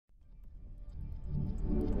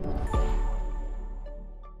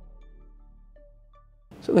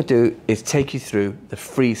So what I'm going to do is take you through the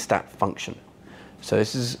freeze stat function. So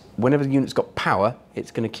this is whenever the unit's got power,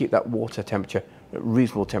 it's going to keep that water temperature at a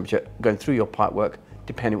reasonable temperature going through your pipework,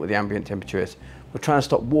 depending what the ambient temperature is. We're trying to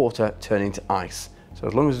stop water turning to ice. So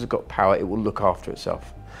as long as it's got power, it will look after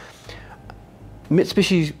itself.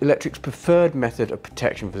 Mitsubishi Electric's preferred method of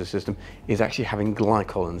protection for the system is actually having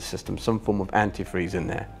glycol in the system, some form of antifreeze in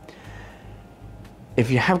there. If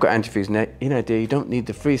you have got antifreeze in there, you don't need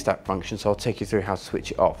the freeze stat function, so I'll take you through how to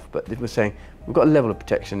switch it off. But we're saying we've got a level of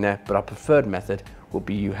protection there, but our preferred method will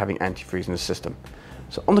be you having antifreeze in the system.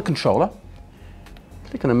 So on the controller,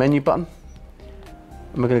 click on the menu button,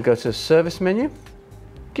 and we're going to go to the service menu,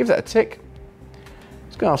 give that a tick.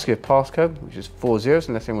 It's going to ask you a passcode, which is 4 zeros,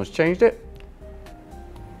 unless anyone's changed it.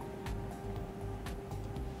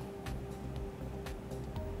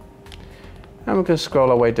 And we're going to scroll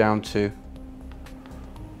our way down to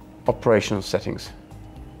operational settings.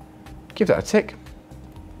 Give that a tick.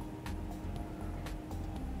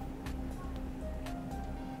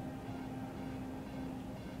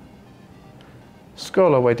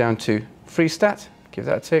 Scroll our way down to freeze stat, give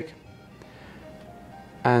that a tick.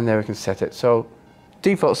 And there we can set it. So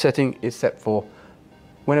default setting is set for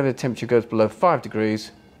whenever the temperature goes below 5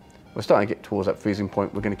 degrees, we're starting to get towards that freezing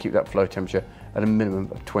point, we're going to keep that flow temperature at a minimum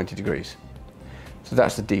of 20 degrees. So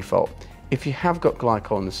that's the default. If you have got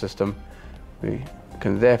glycol in the system, we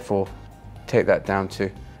can therefore take that down to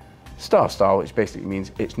star style, which basically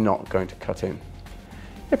means it's not going to cut in.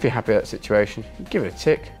 If you're happy with that situation, give it a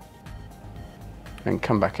tick and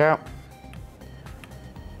come back out,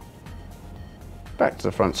 back to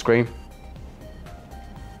the front screen.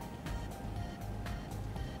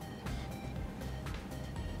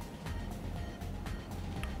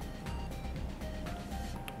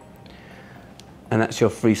 And that's your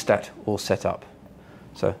freeze stat all set up.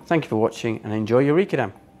 So thank you for watching and enjoy your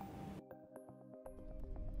Ecodan.